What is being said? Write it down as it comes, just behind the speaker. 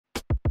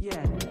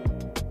Yeah.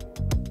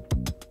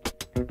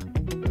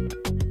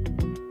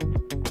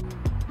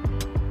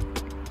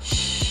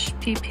 Shh,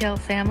 PPL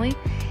family.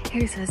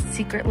 Here's a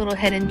secret little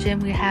hidden gem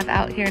we have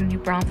out here in the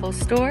New Braunfels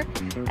store.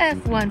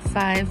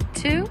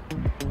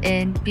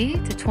 F152NB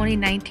to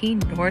 2019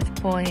 North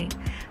Point.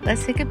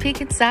 Let's take a peek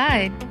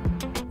inside.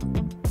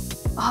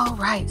 All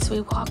right, so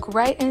we walk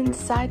right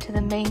inside to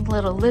the main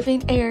little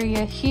living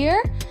area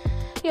here.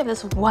 You have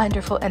this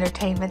wonderful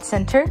entertainment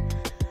center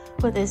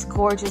with this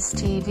gorgeous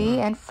TV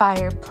and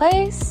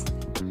fireplace.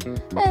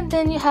 And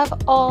then you have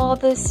all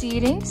the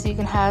seating, so you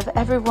can have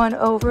everyone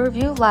over if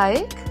you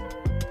like.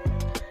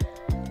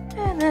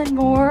 And then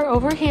more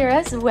over here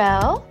as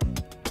well.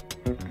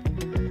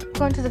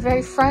 Going to the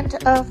very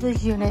front of the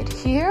unit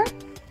here.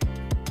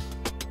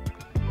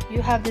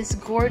 You have this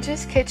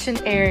gorgeous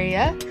kitchen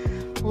area.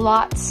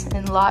 Lots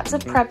and lots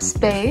of prep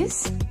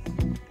space.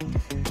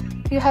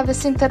 You have a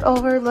sink that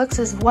overlooks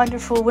this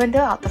wonderful window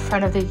out the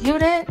front of the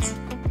unit.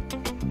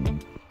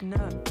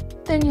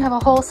 Then you have a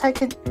whole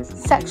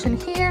section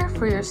here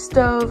for your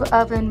stove,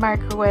 oven,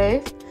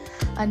 microwave.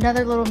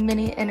 Another little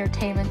mini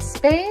entertainment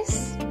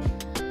space.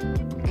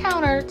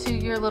 Counter to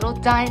your little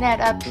dinette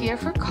up here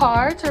for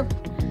cards or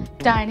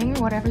dining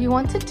or whatever you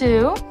want to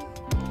do.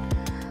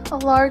 A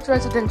large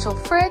residential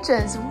fridge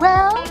as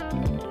well.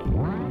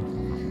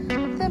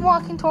 Then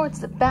walking towards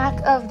the back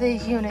of the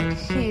unit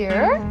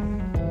here.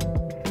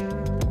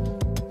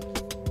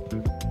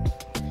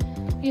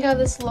 You have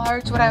this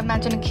large, what I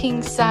imagine a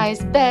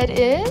king-size bed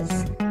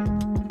is.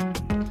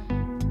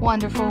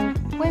 Wonderful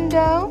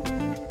window.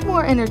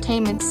 More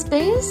entertainment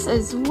space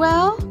as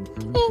well.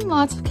 And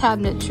lots of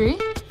cabinetry.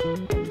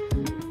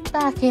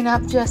 Backing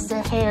up just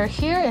a hair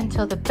here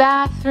until the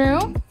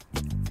bathroom.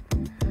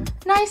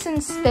 Nice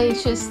and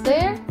spacious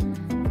there.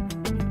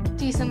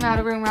 Decent amount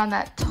of room around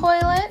that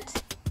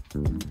toilet.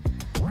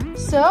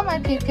 So, my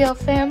PPL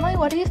family,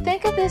 what do you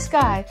think of this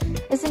guy?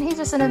 Isn't he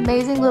just an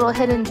amazing little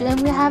hidden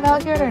gem we have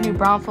out here at our New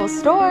Braunfels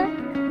store?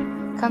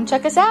 Come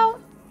check us out.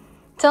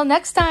 Till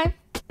next time.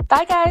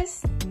 Bye,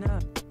 guys.